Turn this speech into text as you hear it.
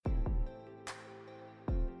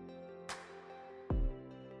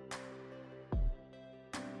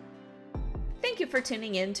Thank you for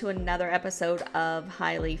tuning in to another episode of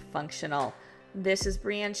Highly Functional. This is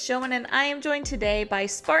Brianne Showman, and I am joined today by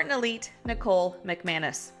Spartan Elite Nicole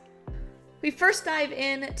McManus. We first dive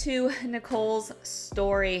into Nicole's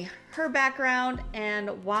story, her background,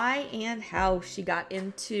 and why and how she got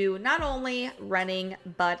into not only running,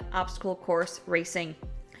 but obstacle course racing.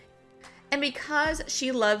 And because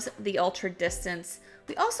she loves the ultra distance,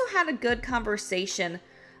 we also had a good conversation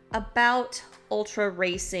about ultra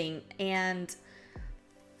racing and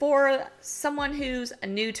for someone who's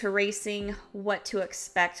new to racing, what to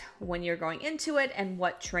expect when you're going into it and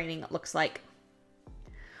what training looks like.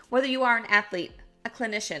 Whether you are an athlete, a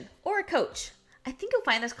clinician, or a coach, I think you'll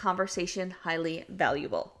find this conversation highly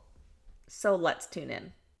valuable. So let's tune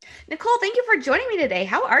in. Nicole, thank you for joining me today.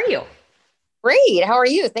 How are you? Great. How are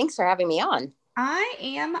you? Thanks for having me on. I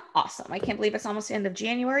am awesome. I can't believe it's almost the end of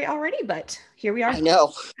January already, but here we are. I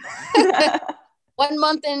know. 1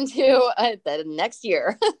 month into the next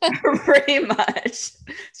year. Pretty much.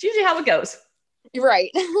 It's usually how it goes. You're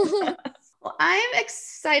right. Well, I'm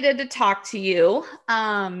excited to talk to you.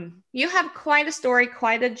 You have quite a story,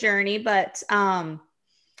 quite a journey, but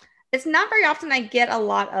it's not very often I get a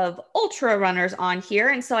lot of ultra runners on here.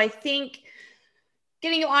 And so I think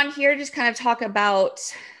getting you on here to just kind of talk about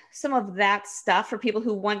some of that stuff for people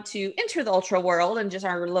who want to enter the ultra world and just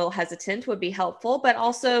are a little hesitant would be helpful, but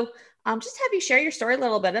also just have you share your story a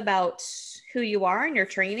little bit about who you are and your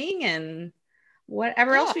training and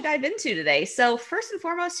whatever else we dive into today. So first and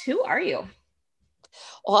foremost, who are you?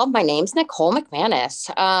 Well, my name's Nicole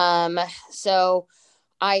McManus. So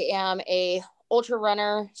I am a ultra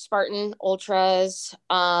runner, Spartan ultras,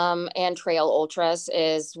 and trail ultras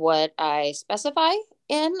is what I specify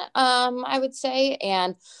in, I would say,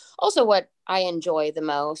 and also what I enjoy the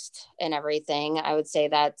most in everything. I would say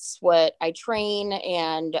that's what I train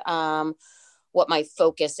and what my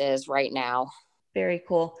focus is right now. Very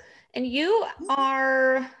cool. And you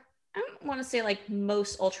are, I don't want to say like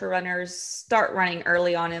most ultra runners start running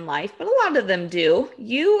early on in life, but a lot of them do.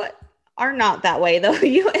 You are not that way though.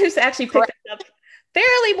 You have actually picked it up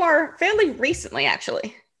fairly recently,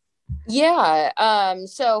 actually. Yeah.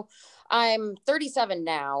 So I'm 37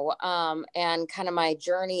 now, and kind of my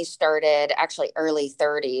journey started actually early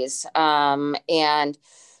 30s. And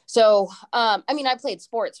so, I mean, I played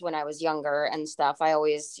sports when I was younger and stuff. I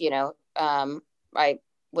always, I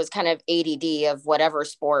was kind of ADD of whatever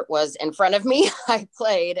sport was in front of me. I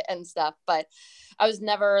played and stuff, but I was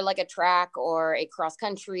never like a track or a cross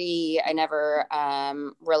country. I never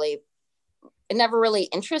it never really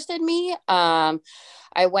interested me. I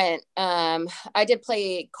did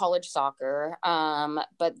play college soccer.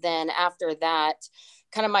 But then after that,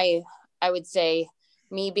 kind of I would say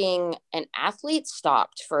me being an athlete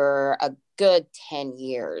stopped for a good 10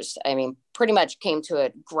 years. I mean, pretty much came to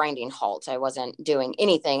a grinding halt. I wasn't doing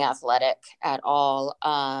anything athletic at all.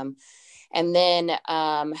 And then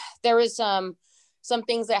there was some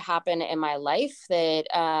things that happened in my life that,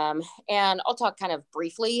 and I'll talk kind of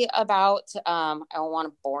briefly about, I don't want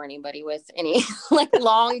to bore anybody with any like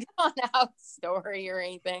long drawn out story or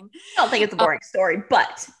anything. I don't think it's a boring story,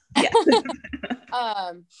 but yeah.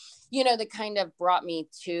 That kind of brought me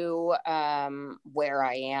to where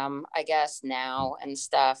I am, I guess, now and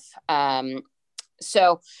stuff.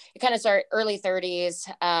 So it kind of started early 30s.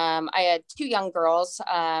 I had 2 young girls.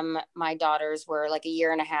 My daughters were like 1.5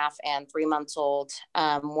 years and 3 months old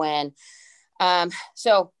when,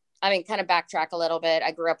 so I mean, kind of backtrack a little bit.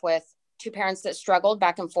 I grew up with 2 parents that struggled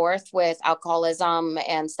back and forth with alcoholism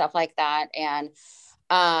and stuff like that. And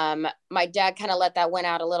my dad kind of let that win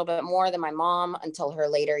out a little bit more than my mom until her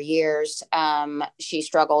later years. She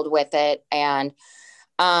struggled with it. And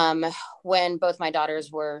when both my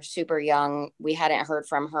daughters were super young, we hadn't heard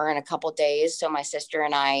from her in a couple of days. So my sister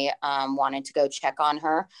and I wanted to go check on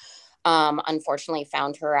her. Unfortunately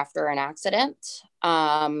found her after an accident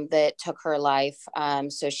that took her life.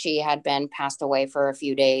 So she had been passed away for a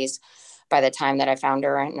few days by the time that I found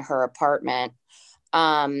her in her apartment.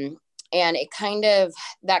 And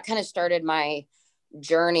that kind of started my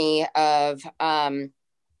journey of,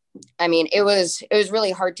 I mean, it was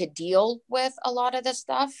really hard to deal with a lot of the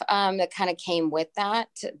stuff that kind of came with that,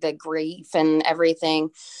 the grief and everything.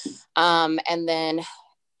 And then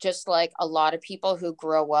just like a lot of people who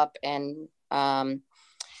grow up in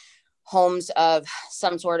homes of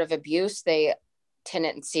some sort of abuse, they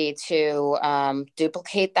tendency to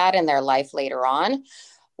duplicate that in their life later on.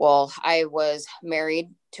 Well, I was married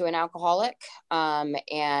to an alcoholic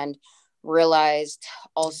and realized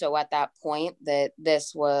also at that point that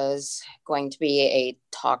this was going to be a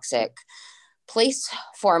toxic place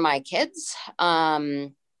for my kids.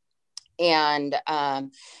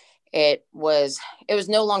 it was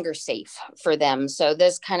no longer safe for them. So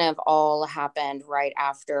this kind of all happened right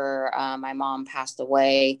after my mom passed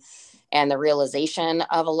away, and the realization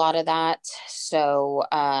of a lot of that. So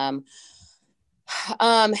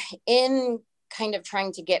in kind of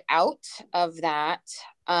trying to get out of that,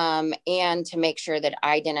 and to make sure that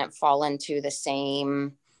I didn't fall into the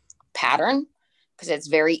same pattern, because it's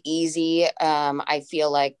very easy, I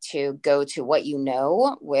feel like, to go to what you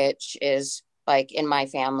know, which is, like in my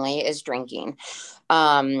family, is drinking.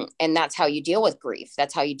 And that's how you deal with grief.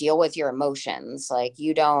 That's how you deal with your emotions. Like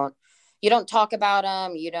you don't talk about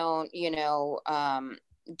them. You don't,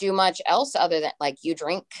 do much else other than, like, you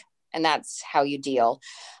drink, and that's how you deal.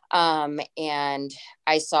 And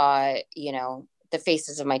I saw, the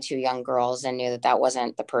faces of my two young girls, and knew that that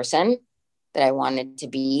wasn't the person that I wanted to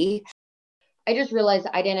be. I just realized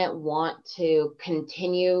I didn't want to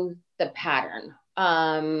continue the pattern.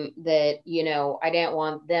 That, I didn't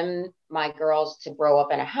want them, my girls, to grow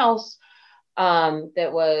up in a house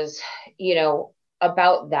that was,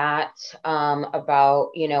 about that,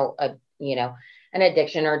 about, an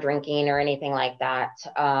addiction or drinking or anything like that.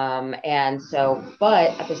 And so,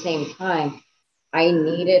 but at the same time, I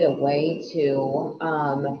needed a way to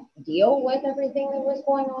deal with everything that was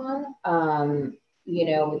going on.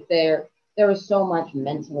 There was so much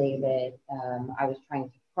mentally that I was trying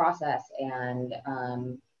to process, and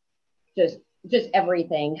just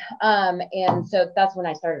everything. And so that's when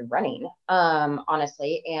I started running,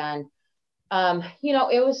 honestly. And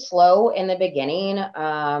it was slow in the beginning.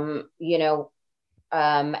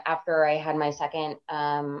 After I had my second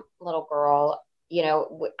little girl,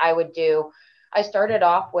 I started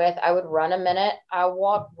off with, I would run a minute,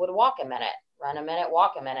 would walk a minute, run a minute,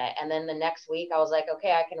 walk a minute. And then the next week I was like,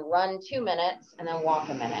 okay, I can run 2 minutes and then walk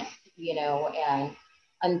a minute, and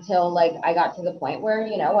until, like, I got to the point where,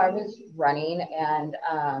 I was running, and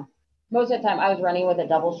most of the time I was running with a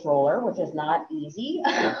double stroller, which is not easy.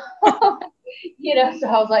 So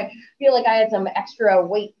I was like, feel like I had some extra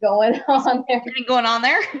weight going on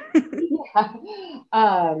there. Yeah.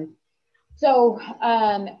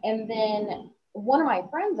 And then one of my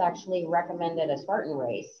friends actually recommended a Spartan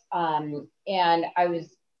race. And I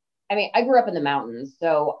grew up in the mountains,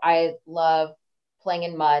 so I love playing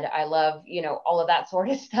in mud. I love, all of that sort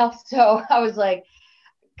of stuff. So I was like,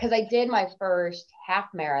 because I did my first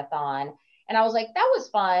half marathon, and I was like, that was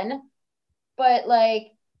fun, but,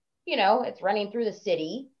 like, it's running through the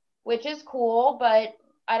city, which is cool, but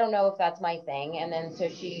I don't know if that's my thing. And then so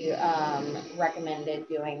she recommended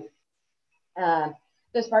doing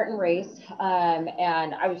the Spartan race,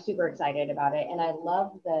 and I was super excited about it. And I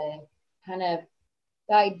love the kind of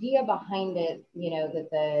the idea behind it, that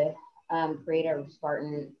the creator of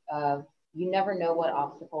Spartan, you never know what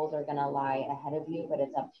obstacles are going to lie ahead of you, but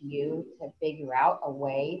it's up to you to figure out a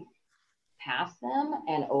way past them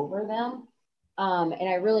and over them. And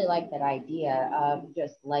I really like that idea of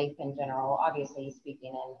just life in general, obviously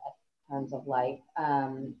speaking in terms of life,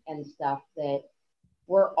 and stuff, that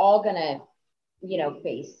we're all going to,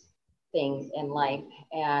 face things in life.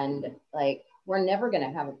 And, like, we're never going to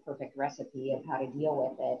have a perfect recipe of how to deal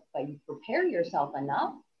with it, but you prepare yourself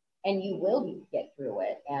enough and you will get through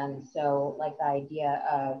it. And so, like, the idea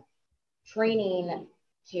of training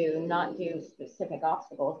to not do specific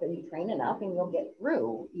obstacles, but you train enough and you'll get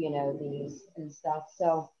through, these and stuff.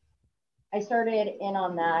 So I started in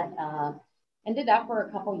on that, and did that for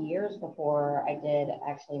a couple years before I did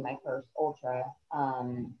actually my first ultra.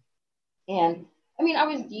 And I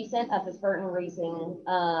was decent at the Spartan racing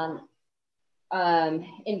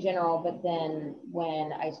in general, but then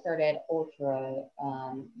when I started ultra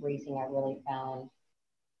racing, I really found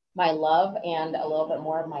my love and a little bit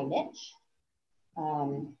more of my niche.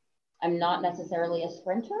 I'm not necessarily a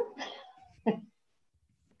sprinter.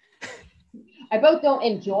 I both don't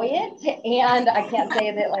enjoy it, and I can't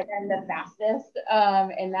say that, like, I'm the fastest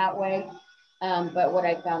in that way. But what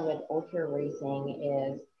I found with ultra racing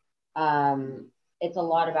is it's a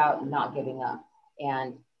lot about not giving up.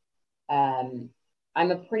 And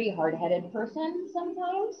I'm a pretty hard-headed person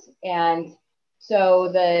sometimes. And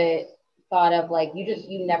so the thought of, like,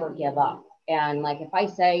 you never give up. And, like, if I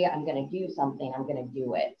say I'm going to do something, I'm going to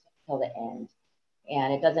do it till the end.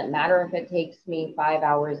 And it doesn't matter if it takes me 5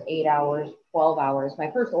 hours, 8 hours, 12 hours.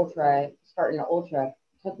 My first Spartan Ultra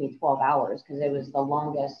took me 12 hours because it was the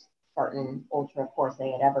longest Spartan Ultra course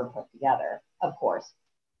they had ever put together. Of course,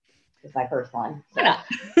 it's my first one. So. Yeah.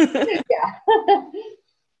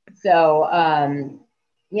 So,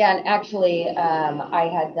 yeah, and actually, I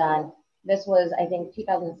had done, this was, I think,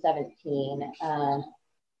 2017, because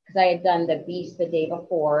because I had done the Beast the day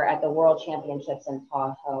before at the World Championships in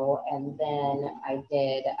Tahoe, and then I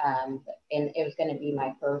did, and it was going to be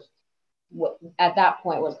my first. What at that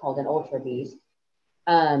point was called an Ultra Beast,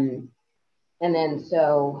 and then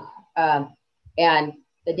and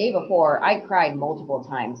the day before I cried multiple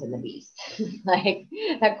times in the Beast. Like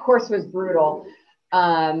that course was brutal.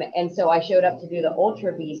 And so I showed up to do the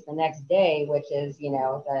Ultra Beast the next day, which is,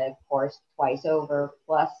 the course twice over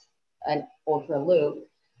plus an ultra loop.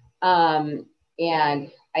 And I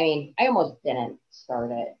mean, I almost didn't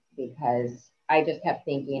start it because I just kept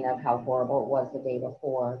thinking of how horrible it was the day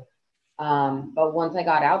before. But once I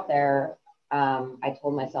got out there, I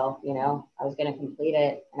told myself, I was going to complete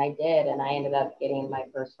it, and I did. And I ended up getting my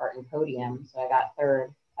first Spartan podium. So I got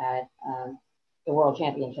third at the World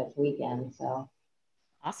Championships weekend. So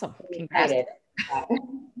awesome. I'm Congrats. excited.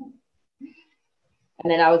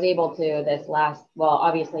 And then I was able to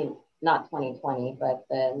obviously not 2020, but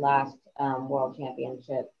the last World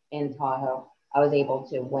Championship in Tahoe, I was able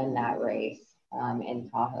to win that race in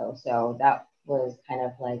Tahoe. So that was kind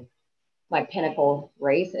of like my pinnacle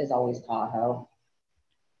race is always Tahoe.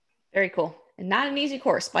 Very cool. And not an easy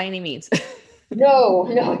course by any means. No,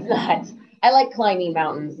 it's not. I like climbing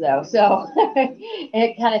mountains though. So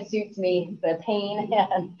it kind of suits me, the pain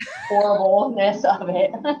and horribleness of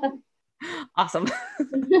it. Awesome.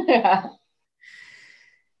 Yeah.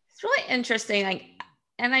 It's really interesting.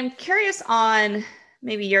 And I'm curious on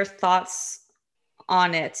maybe your thoughts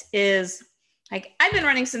on it is like, I've been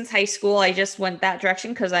running since high school. I just went that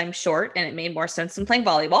direction because I'm short and it made more sense than playing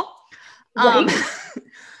volleyball. Right.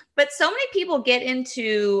 But so many people get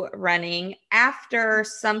into running after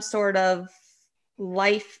some sort of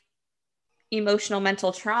life, emotional,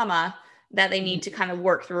 mental trauma that they need to kind of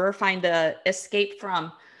work through or find a escape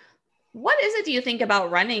from. What is it, do you think,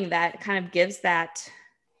 about running that kind of gives that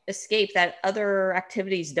escape that other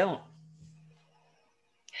activities don't?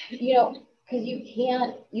 Because you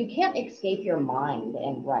can't escape your mind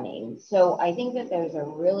in running. So I think that there's a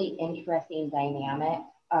really interesting dynamic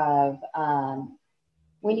of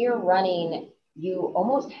when you're running, you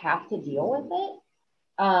almost have to deal with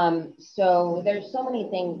it. So there's so many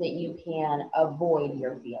things that you can avoid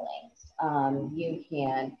your feelings. You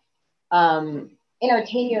can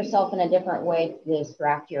entertain yourself in a different way to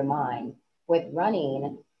distract your mind. With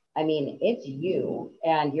running, I mean, it's you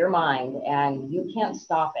and your mind, and you can't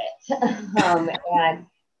stop it. And,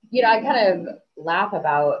 I kind of laugh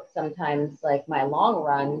about sometimes like my long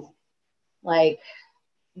runs, like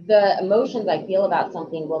the emotions I feel about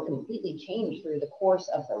something will completely change through the course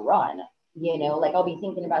of the run. Like I'll be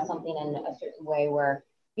thinking about something in a certain way where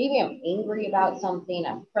maybe I'm angry about something,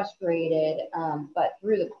 I'm frustrated, but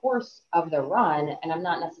through the course of the run, and I'm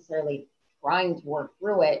not necessarily trying to work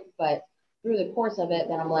through it, but through the course of it,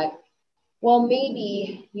 then I'm like, well,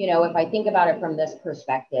 maybe, if I think about it from this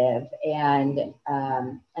perspective and it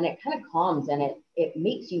kind of calms and it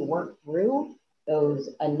makes you work through those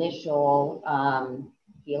initial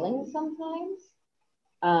feelings sometimes.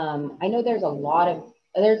 I know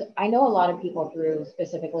I know a lot of people through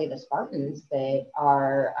specifically the Spartans that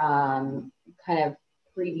are kind of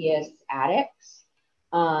previous addicts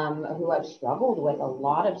who have struggled with a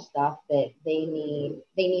lot of stuff that they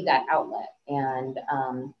need that outlet, and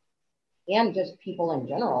just people in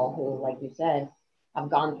general who, like you said, have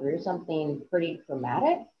gone through something pretty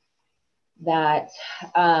traumatic that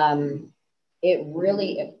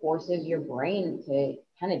it forces your brain to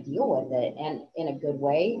kind of deal with it, and in a good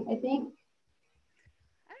way, I think.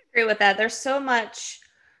 I agree with that. There's so much,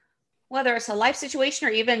 whether it's a life situation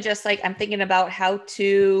or even just like I'm thinking about how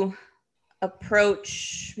to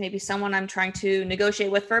approach maybe someone I'm trying to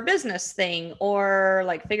negotiate with for a business thing, or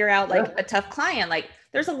like figure out like a tough client. Like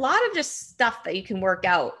there's a lot of just stuff that you can work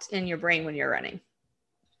out in your brain when you're running.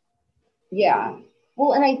 Yeah.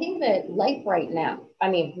 Well, and I think that life right now, I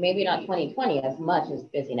mean, maybe not 2020 as much as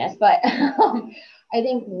busyness, but I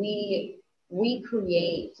think we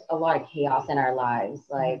create a lot of chaos in our lives.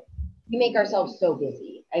 Like we make ourselves so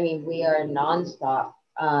busy. I mean, we are nonstop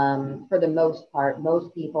for the most part.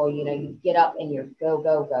 Most people, you get up and you're go,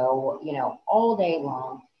 go, go, all day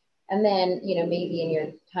long. And then, maybe in your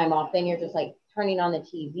time off, then you're just like turning on the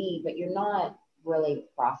TV, but you're not really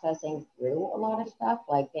processing through a lot of stuff.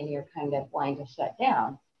 Like then you're kind of wanting to shut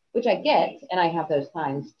down, which I get, and I have those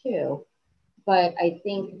times too. But I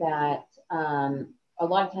think that a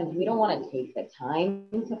lot of times we don't want to take the time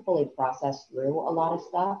to fully process through a lot of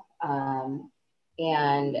stuff.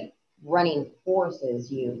 And running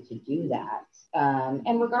forces you to do that.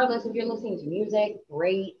 And regardless if you're listening to music,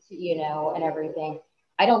 great, and everything.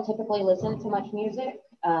 I don't typically listen to much music,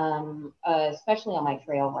 especially on my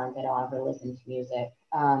trail runs. I don't ever listen to music.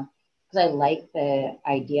 because I like the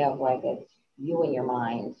idea of like it's you and your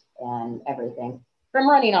mind and everything. From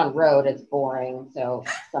running on road, it's boring. So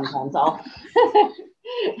sometimes I'll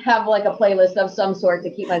have like a playlist of some sort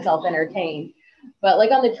to keep myself entertained. But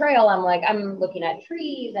like on the trail, I'm looking at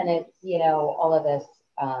trees and it's, all of this,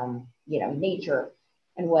 nature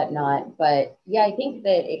and whatnot. But yeah, I think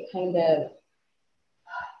that it kind of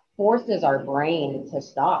forces our brain to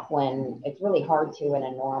stop when it's really hard to in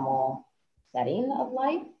a normal setting of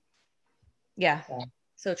life. Yeah,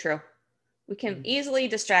 so true. We can easily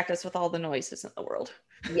distract us with all the noises in the world.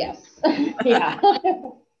 Yes. Yeah.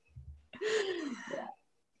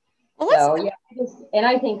 Well, so yeah, and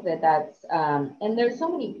I think that's and there's so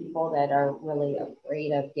many people that are really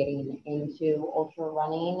afraid of getting into ultra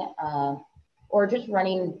running, or just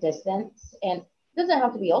running distance. And it doesn't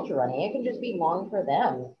have to be ultra running; it can just be long for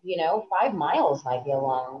them. 5 miles might be a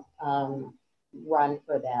long run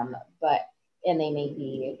for them, and they may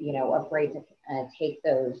be afraid to take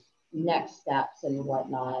those next steps and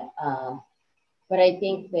whatnot. But I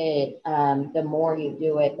think that the more you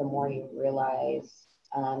do it, the more you realize,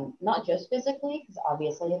 not just physically, because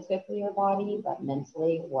obviously it's good for your body, but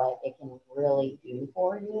mentally, what it can really do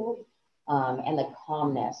for you, and the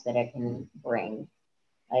calmness that it can bring.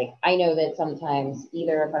 Like, I know that sometimes,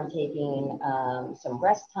 either if I'm taking some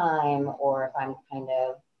rest time, or if I'm kind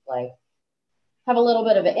of like have a little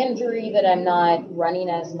bit of an injury that I'm not running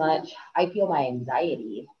as much, I feel my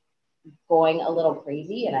anxiety going a little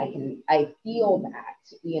crazy, and I feel that,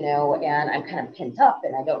 and I'm kind of pent up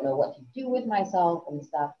and I don't know what to do with myself and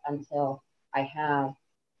stuff until I have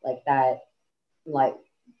like that, like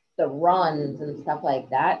the runs and stuff like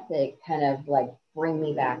that kind of like bring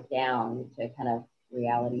me back down to kind of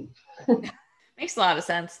reality. Makes a lot of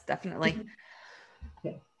sense, definitely.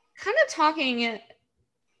 Yeah. Kind of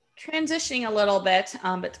transitioning a little bit,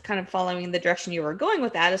 but kind of following the direction you were going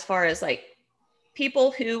with that, as far as like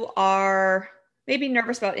people who are maybe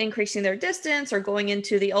nervous about increasing their distance or going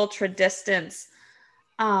into the ultra distance,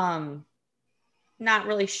 not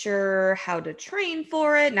really sure how to train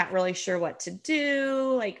for it, not really sure what to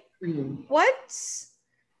do. Like,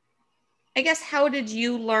 I guess, how did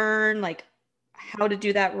you learn like how to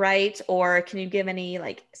do that right? Or can you give any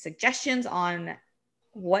like suggestions on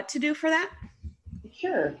what to do for that?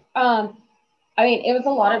 Sure. I mean, it was a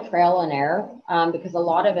lot of trial and error, because a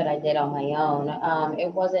lot of it I did on my own.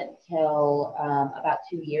 It wasn't till about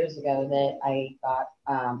 2 years ago that I got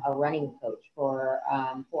a running coach for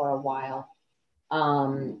a while.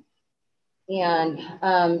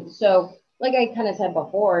 So, like I kind of said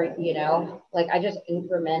before, like I just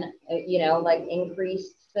like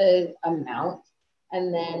increased the amount.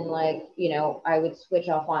 And then, like, I would switch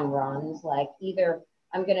off on runs. Like, either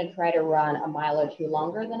I'm going to try to run a mile or two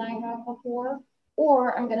longer than I have before,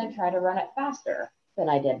 or I'm going to try to run it faster than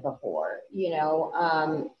I did before. You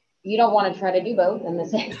don't want to try to do both in the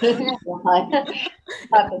same one. That's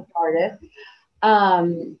the hardest.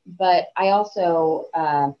 But I also,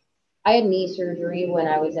 I had knee surgery when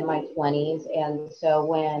I was in my 20s. And so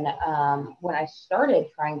when I started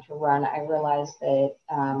trying to run, I realized that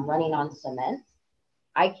running on cement,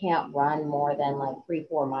 I can't run more than like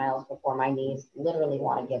 3-4 miles before my knees literally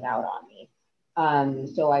want to give out on me.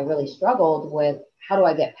 So I really struggled with, how do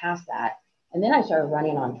I get past that? And then I started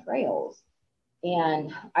running on trails,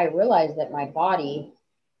 and I realized that my body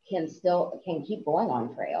can keep going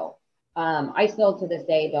on trail. I still to this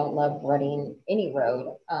day don't love running any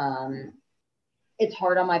road. It's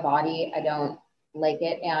hard on my body. I don't like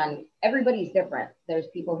it. And everybody's different. There's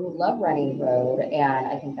people who love running road, and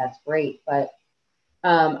I think that's great. But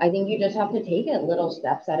I think you just have to take it little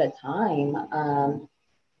steps at a time,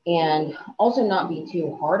 and also not be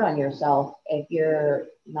too hard on yourself if you're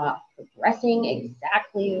not progressing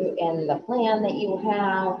exactly in the plan that you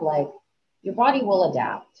have. Like, your body will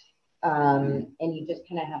adapt, and you just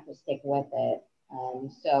kind of have to stick with it.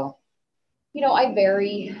 So, I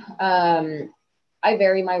vary. I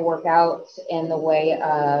vary my workouts in the way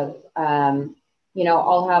of,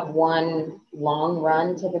 I'll have one long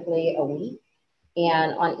run typically a week.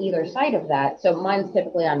 And on either side of that, so mine's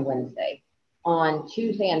typically on Wednesday. On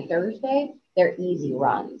Tuesday and Thursday, they're easy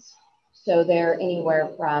runs. So they're anywhere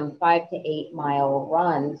from 5 to 8 mile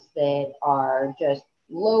runs that are just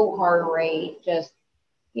low heart rate, just,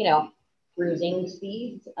 cruising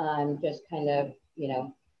speeds, just kind of,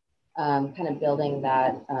 building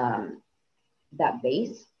that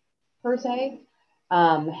base per se.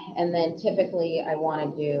 And then typically I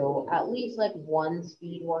want to do at least like one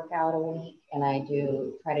speed workout a week, and I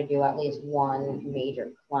do try to do at least one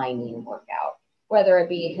major climbing workout whether it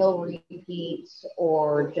be hill repeats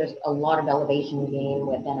or just a lot of elevation gain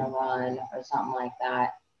within a run or something like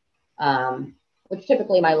that. Which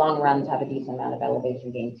typically my long runs have a decent amount of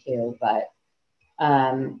elevation gain too. But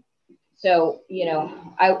so,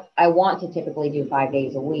 I want to typically do 5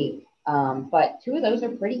 days a week. But 2 of those are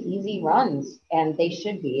pretty easy runs, and they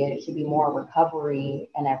should be. It should be more recovery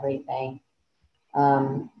and everything.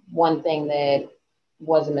 One thing that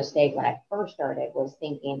was a mistake when I first started was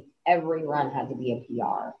thinking every run had to be a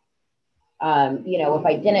PR. If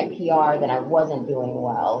I didn't PR, then I wasn't doing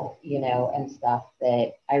well, and stuff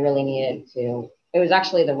that I really needed to. It was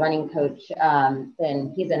actually the running coach,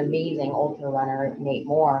 and he's an amazing ultra runner, Nate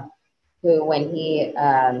Moore, who when he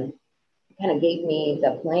kind of gave me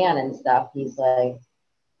the plan and stuff, he's like,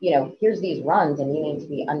 here's these runs and you need to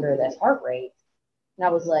be under this heart rate. And I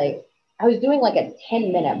was like, I was doing like a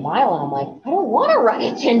 10-minute mile and I'm like, I don't want to run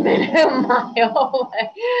a 10-minute mile.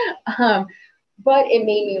 But it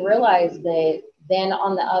made me realize that then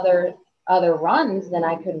on the other runs, then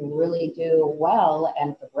I could really do well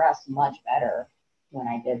and progress much better when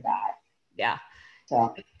I did that. Yeah.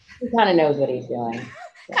 So he kind of knows what he's doing.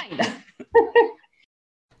 Kind of.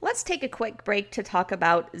 Let's take a quick break to talk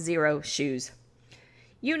about Xero shoes.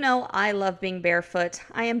 I love being barefoot.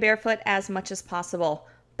 I am barefoot as much as possible.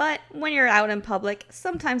 But when you're out in public,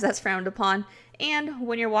 sometimes that's frowned upon. And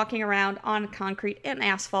when you're walking around on concrete and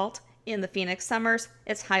asphalt in the Phoenix summers,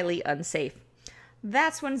 it's highly unsafe.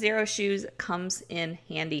 That's when Xero shoes comes in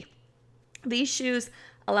handy. These shoes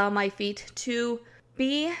allow my feet to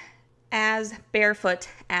be as barefoot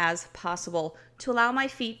as possible, to allow my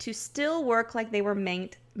feet to still work like they were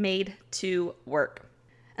made to work.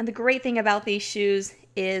 And the great thing about these shoes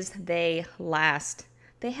is they last.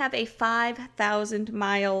 They have a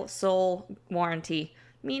 5,000-mile sole warranty,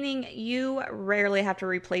 meaning you rarely have to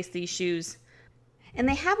replace these shoes. And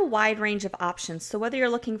they have a wide range of options, so whether you're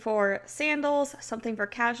looking for sandals, something for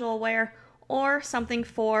casual wear, or something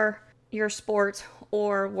for your sport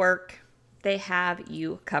or work, they have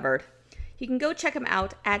you covered. You can go check them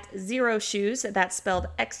out at Xero Shoes, that's spelled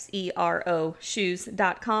XERO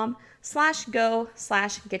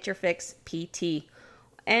shoes.com/go/getyourfixpt.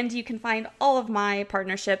 And you can find all of my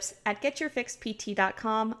partnerships at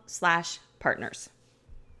getyourfixpt.com/partners.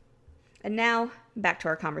 And now back to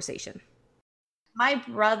our conversation. My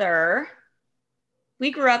brother,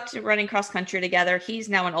 we grew up running cross country together. He's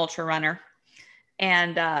now an ultra runner.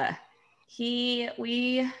 And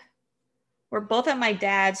we were both at my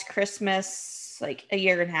dad's Christmas like a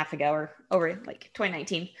year and a half ago or over like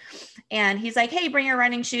 2019. And he's like, hey, bring your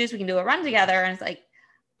running shoes. We can do a run together. And it's like,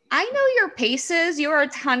 I know your paces. You're a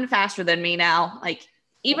ton faster than me now. Like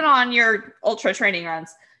even on your ultra training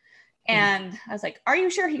runs. And I was like, are you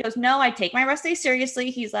sure? He goes, no, I take my rest days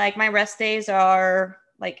seriously. He's like, my rest days are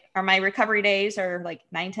my recovery days are like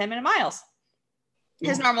 9-10-minute miles.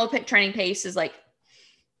 His normal training pace is like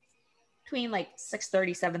between like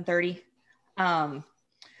 6:30, 7:30. Wow.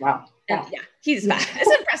 Yeah, he's fast.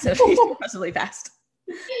 It's impressive. He's impressively fast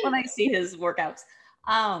when I see his workouts.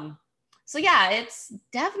 So yeah, it's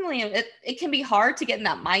definitely, it can be hard to get in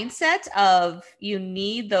that mindset of you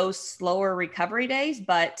need those slower recovery days,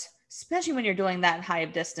 but especially when you're doing that high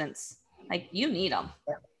of distance, like you need them.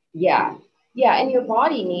 Yeah. Yeah. And your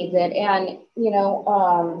body needs it. And,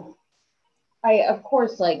 I, of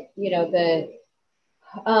course, the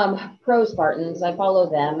pro Spartans, I follow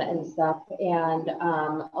them and stuff. And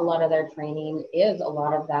a lot of their training is a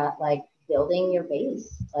lot of that, like building your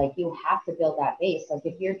base. Like you have to build that base. Like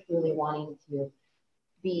if you're truly wanting to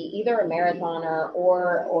be either a marathoner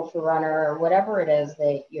or ultra runner or whatever it is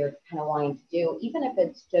that you're kind of wanting to do, even if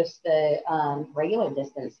it's just the regular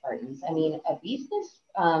distance Spartans. I mean, a beast is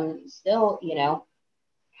still,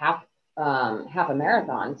 half a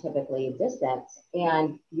marathon typically distance,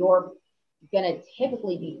 and you're going to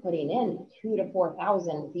typically be putting in 2,000 to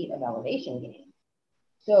 4,000 feet of elevation gain.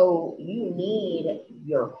 So you need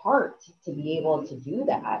your heart to be able to do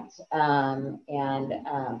that.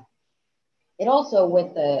 It also,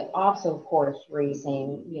 with the obstacle course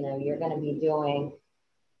racing, you're going to be doing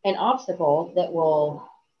an obstacle that will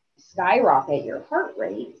skyrocket your heart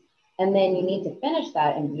rate. And then you need to finish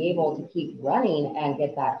that and be able to keep running and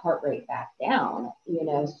get that heart rate back down,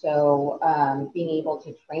 So being able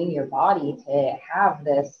to train your body to have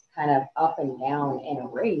this kind of up and down in a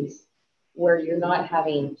race where you're not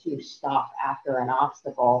having to stop after an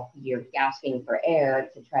obstacle, you're gasping for air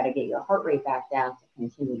to try to get your heart rate back down to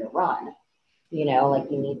continue to run. You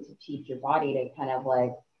need to teach your body to kind of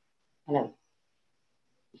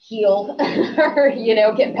heal or,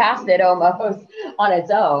 get past it almost on its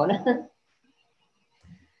own.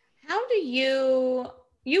 How do you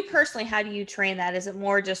you personally, how do you train that? Is it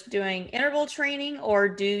more just doing interval training, or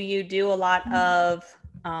do you do a lot of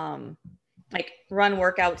like run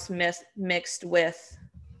workouts mixed with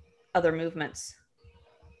other movements?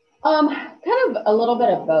 Kind of a little bit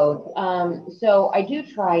of both. So I do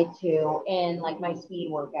try to, in like my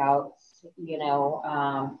speed workouts,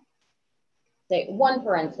 say one,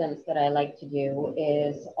 for instance, that I like to do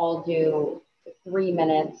is I'll do 3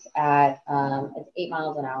 minutes at, it's 8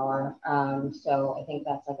 miles an hour. So I think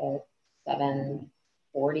that's like a 7:40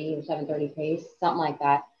 or 7:30 pace, something like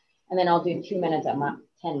that. And then I'll do 2 minutes at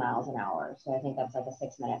 10 miles an hour. So I think that's like a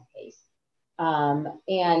 6 minute pace.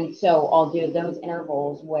 And so I'll do those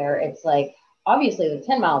intervals where it's like, obviously the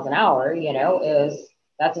 10 miles an hour,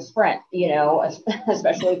 that's a sprint,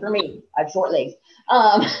 especially for me. I have short legs.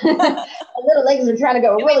 My little legs are trying to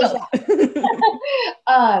go really fast.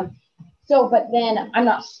 But then I'm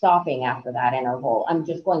not stopping after that interval. I'm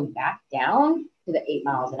just going back down to the 8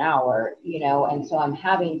 miles an hour, and so I'm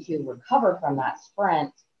having to recover from that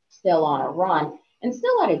sprint still on a run. And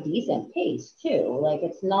still at a decent pace too. Like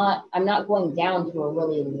I'm not going down to a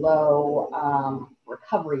really low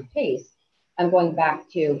recovery pace. I'm going back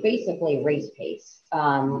to basically race pace.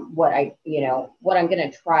 What I'm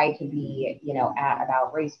going to try to be, at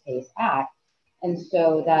about race pace at. And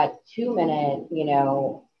so that 2 minute,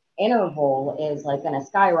 interval is like going to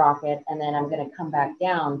skyrocket, and then I'm going to come back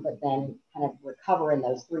down, but then kind of recover in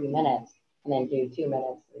those 3 minutes and then do 2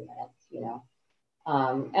 minutes, 3 minutes,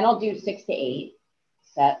 and I'll do 6 to 8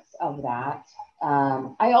 sets of that.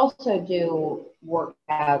 I also do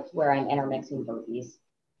workouts where I'm intermixing burpees,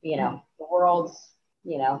 the world's,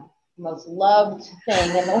 most loved thing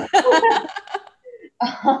in the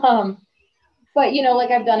world. But,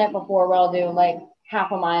 like I've done it before where I'll do like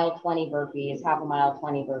half a mile, 20 burpees, half a mile,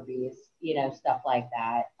 20 burpees, stuff like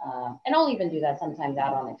that. And I'll even do that sometimes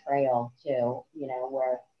out on the trail too,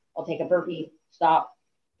 where I'll take a burpee, stop,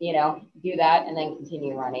 do that, and then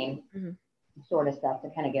continue running. Mm-hmm. Sort of stuff to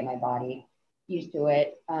kind of get my body used to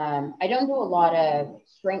it. I don't do a lot of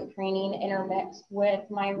strength training intermixed with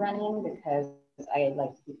my running because I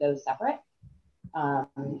like to keep those separate.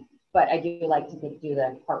 But I do like to do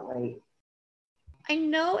the heart rate. I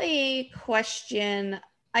know a question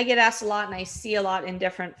I get asked a lot, and I see a lot in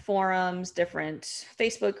different forums, different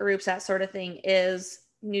Facebook groups, that sort of thing, is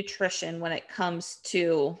nutrition when it comes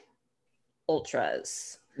to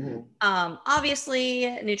ultras. Mm-hmm.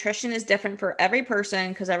 Obviously, nutrition is different for every person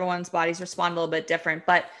because everyone's bodies respond a little bit different.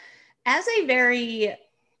 But as a very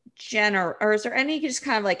general, or is there any just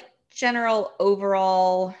kind of like general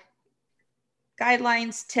overall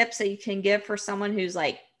guidelines, tips that you can give for someone who's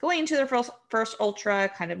like going into their first ultra,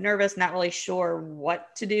 kind of nervous, not really sure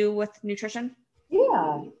what to do with nutrition?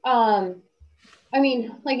 Yeah. I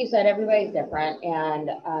mean, like you said, everybody's different. And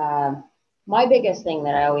my biggest thing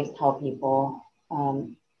that I always tell people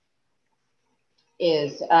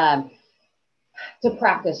is to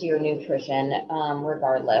practice your nutrition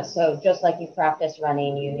regardless. So just like you practice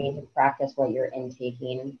running, you need to practice what you're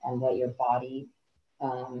intaking and what your body,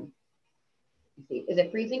 let's see, is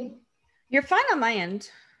it freezing? You're fine on my end.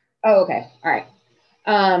 Oh, okay. All right.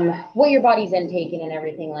 What your body's intaking and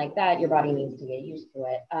everything like that, your body needs to get used to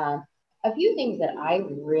it. A few things that I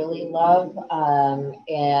really love,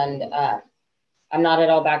 and I'm not at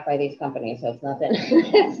all backed by these companies, so it's nothing.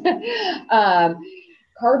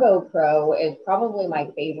 Carbo Pro is probably my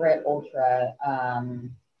favorite ultra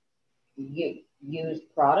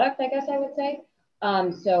used product, I guess I would say.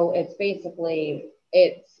 So it's basically,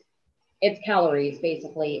 it's calories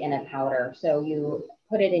basically in a powder. So you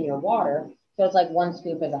put it in your water. So it's like one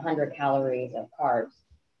scoop is 100 calories of carbs.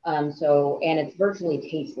 And it's virtually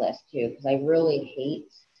tasteless too, because I really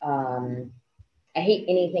hate, I hate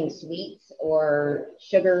anything sweets or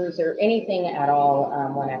sugars or anything at all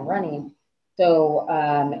when I'm running. So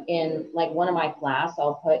in like one of my flasks,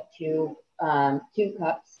 I'll put two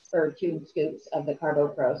cups or 2 scoops of the Carbo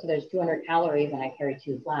Pro. So there's 200 calories and I carry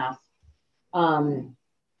 2 flasks.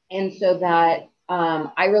 And so that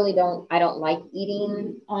I don't like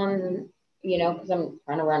eating on, because I'm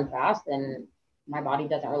trying to run fast and my body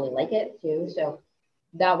doesn't really like it too. So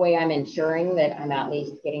that way I'm ensuring that I'm at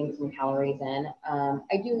least getting some calories in.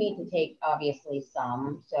 I do need to take obviously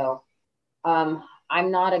some. So I'm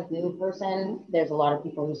not a glue person. There's a lot of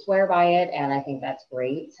people who swear by it, and I think that's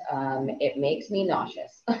great. It makes me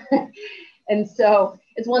nauseous. And so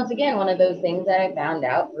it's once again one of those things that I found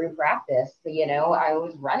out through practice. I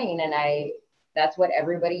was running and that's what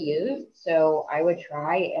everybody used. So I would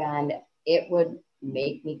try and it would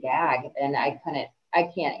make me gag and I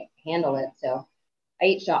can't handle it. So I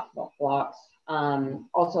eat shot blocks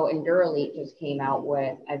Also, Endurelite just came out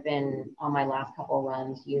with, I've been on my last couple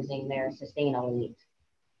runs using their Sustain Elite,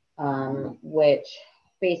 which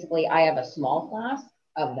basically I have a small flask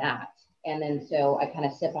of that. And then so I kind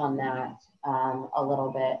of sip on that a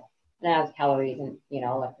little bit. And it has calories and,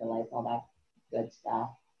 electrolytes, all that good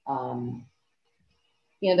stuff.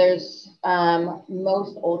 There's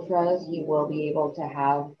most ultras, you will be able to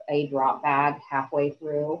have a drop bag halfway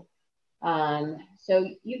through. So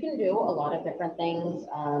you can do a lot of different things.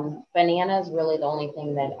 Banana is really the only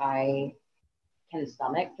thing that I can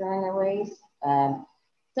stomach during a race.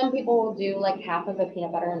 Some people will do like half of a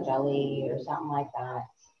peanut butter and jelly or something like that.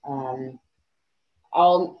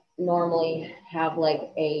 I'll normally have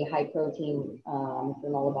like a high protein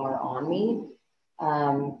granola bar on me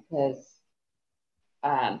because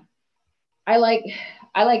I like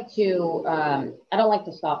to I don't like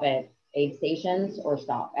to stop at aid stations or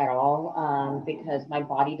stop at all because my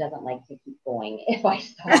body doesn't like to keep going if I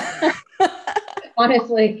stop.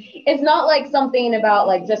 Honestly, it's not like something about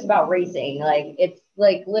like just about racing. Like it's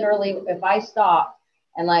like literally if I stop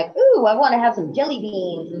and like, ooh, I want to have some jelly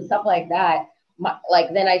beans and stuff like that.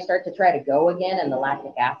 Like then I start to try to go again, and the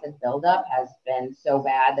lactic acid buildup has been so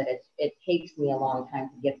bad that it takes me a long time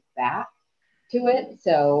to get back to it.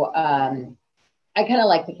 So I kind of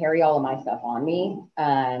like to carry all of my stuff on me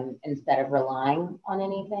instead of relying on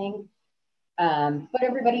anything. But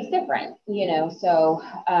everybody's different, so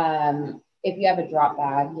if you have a drop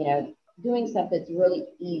bag, doing stuff that's really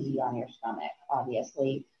easy on your stomach,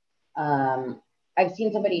 obviously. I've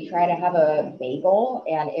seen somebody try to have a bagel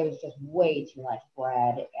and it was just way too much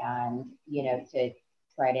bread and, to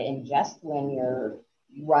try to ingest when you're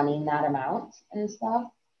running that amount and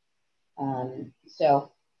stuff.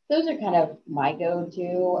 So those are kind of my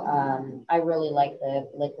go-to. I really like the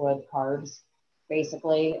liquid carbs,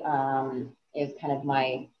 basically, is kind of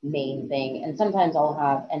my main thing. And sometimes I'll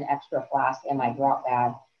have an extra flask in my drop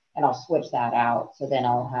bag and I'll switch that out. So then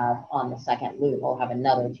I'll have on the second loop, I'll have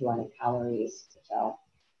another 200 calories. So,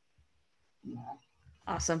 yeah.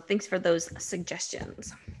 Awesome. Thanks for those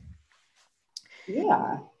suggestions.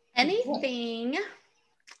 Yeah. Anything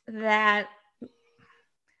that,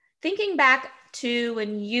 thinking back to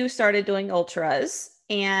when you started doing ultras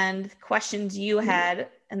and questions you had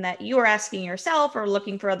and that you were asking yourself or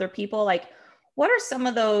looking for other people, like what are some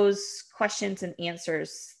of those questions and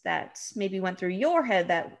answers that maybe went through your head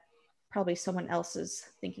that probably someone else is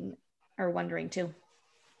thinking or wondering too?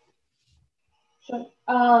 Sure.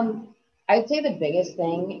 I'd say the biggest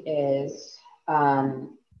thing is I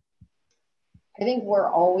think we're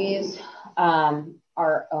always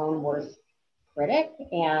our own worst critic,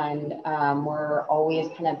 and we're always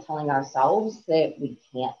kind of telling ourselves that we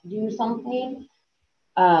can't do something.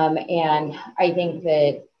 And I think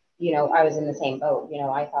that, I was in the same boat.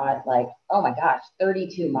 I thought like, oh my gosh,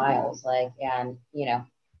 32 miles, like, and,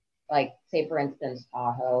 like say for instance,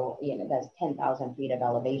 Tahoe, that's 10,000 feet of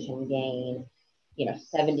elevation gain,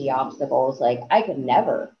 70 obstacles. Like I could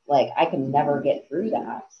never get through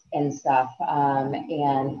that and stuff.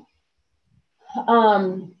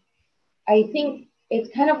 I think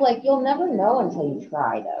it's kind of like you'll never know until you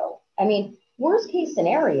try, though. I mean, worst case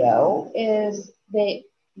scenario is that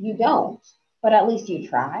you don't, but at least you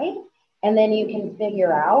tried. And then you can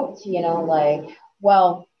figure out, like,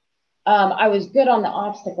 well, I was good on the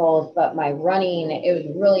obstacles, but my running, it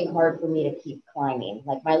was really hard for me to keep climbing.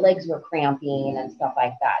 Like my legs were cramping and stuff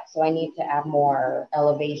like that. So I need to add more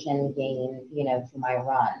elevation gain, to my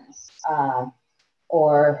runs.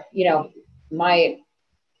 Or,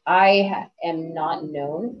 I am not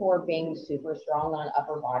known for being super strong on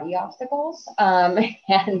upper body obstacles.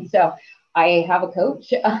 And so I have a coach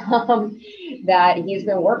that he's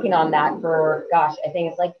been working on that for, gosh, I think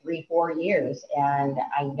it's like 3-4 years. And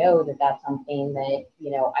I know that that's something that,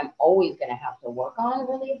 I'm always going to have to work on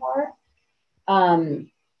really hard.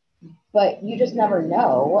 But you just never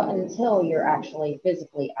know until you're actually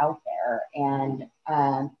physically out there. And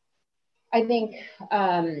I think,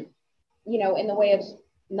 in the way of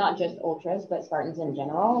not just ultras, but Spartans in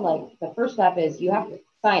general, like the first step is you have to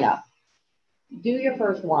sign up, do your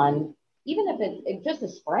first one, even if it's just a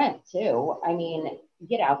sprint too. I mean,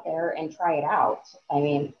 get out there and try it out. I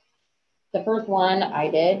mean, the first one I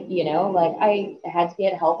did, like I had to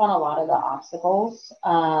get help on a lot of the obstacles.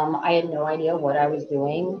 I had no idea what I was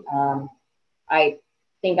doing. I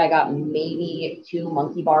think I got maybe 2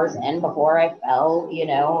 monkey bars in before I fell,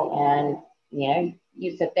 and,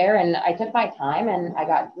 you sit there, and I took my time and I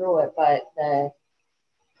got through it. But the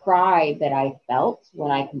pride that I felt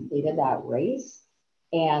when I completed that race,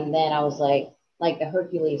 and then I was like the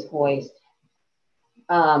Hercules hoist,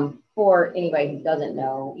 4 for anybody who doesn't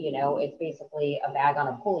know, it's basically a bag on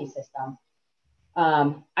a pulley system.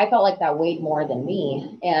 I felt like that weighed more than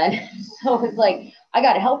me. And so it's like, I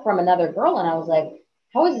got help from another girl and I was like,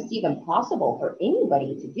 how is this even possible for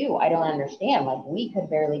anybody to do? I don't understand. Like, we could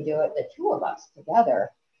barely do it, the two of us together.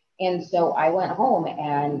 And so I went home,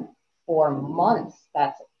 and for months,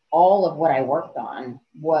 that's all of what I worked on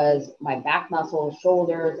was my back muscles,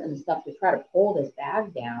 shoulders, and stuff to try to pull this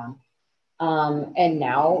bag down. And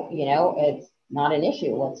now, it's not an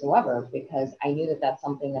issue whatsoever, because I knew that that's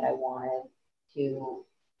something that I wanted to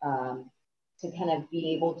kind of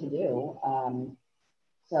be able to do.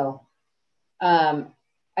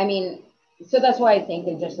 I mean, so that's why I think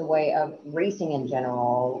in just a way of racing in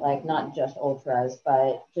general, like not just ultras,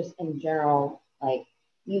 but just in general, like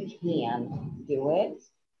you can do it.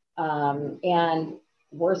 And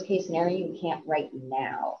worst case scenario, you can't right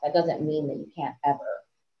now. That doesn't mean that you can't ever.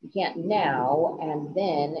 You can't now, and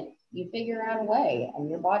then you figure out a way, and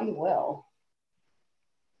your body will.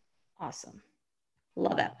 Awesome.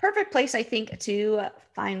 Love that. Perfect place, I think, to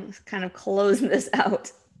kind of close this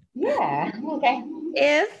out. Yeah. Okay.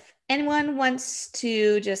 If anyone wants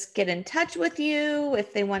to just get in touch with you,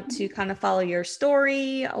 if they want to kind of follow your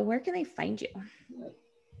story, where can they find you?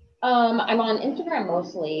 I'm on Instagram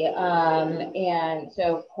mostly. And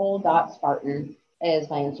so Cole.Spartan is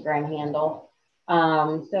my Instagram handle.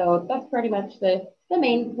 So that's pretty much the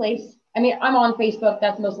main place. I mean, I'm on Facebook.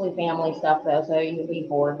 That's mostly family stuff, though. So you'll be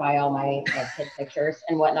bored by all my kid pictures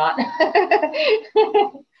and whatnot.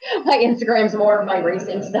 My Instagram's more of my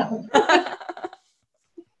racing stuff.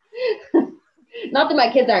 Not that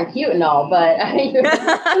my kids aren't cute and all, but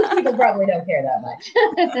most people probably don't care that much.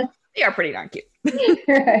 They are pretty darn cute.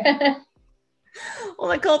 Well,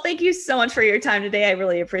 Nicole, thank you so much for your time today. I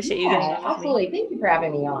really appreciate you getting on with absolutely. me. Thank you for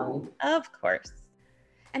having me on. Of course.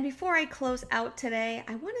 And before I close out today,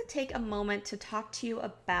 I want to take a moment to talk to you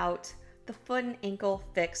about the foot and ankle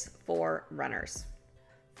fix for runners.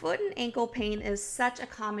 Foot and ankle pain is such a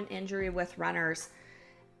common injury with runners,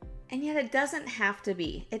 and yet it doesn't have to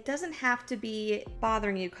be. It doesn't have to be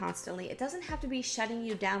bothering you constantly. It doesn't have to be shutting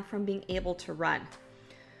you down from being able to run.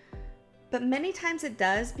 But many times it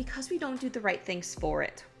does because we don't do the right things for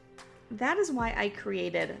it. That is why I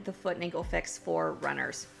created the Foot and Ankle Fix for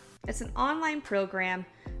runners. It's an online program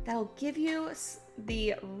that'll give you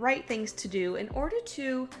the right things to do in order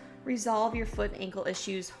to resolve your foot and ankle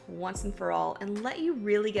issues once and for all and let you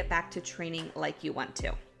really get back to training like you want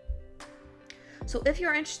to. So if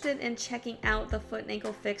you're interested in checking out the Foot and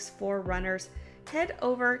Ankle Fix for runners, head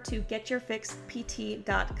over to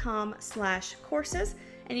getyourfixpt.com/courses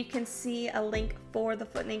and you can see a link for the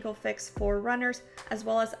Foot and Ankle Fix for runners as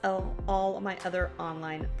well as all of my other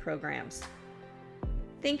online programs.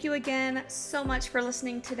 Thank you again so much for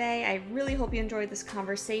listening today. I really hope you enjoyed this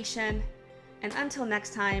conversation. And until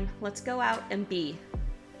next time, let's go out and be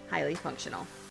highly functional.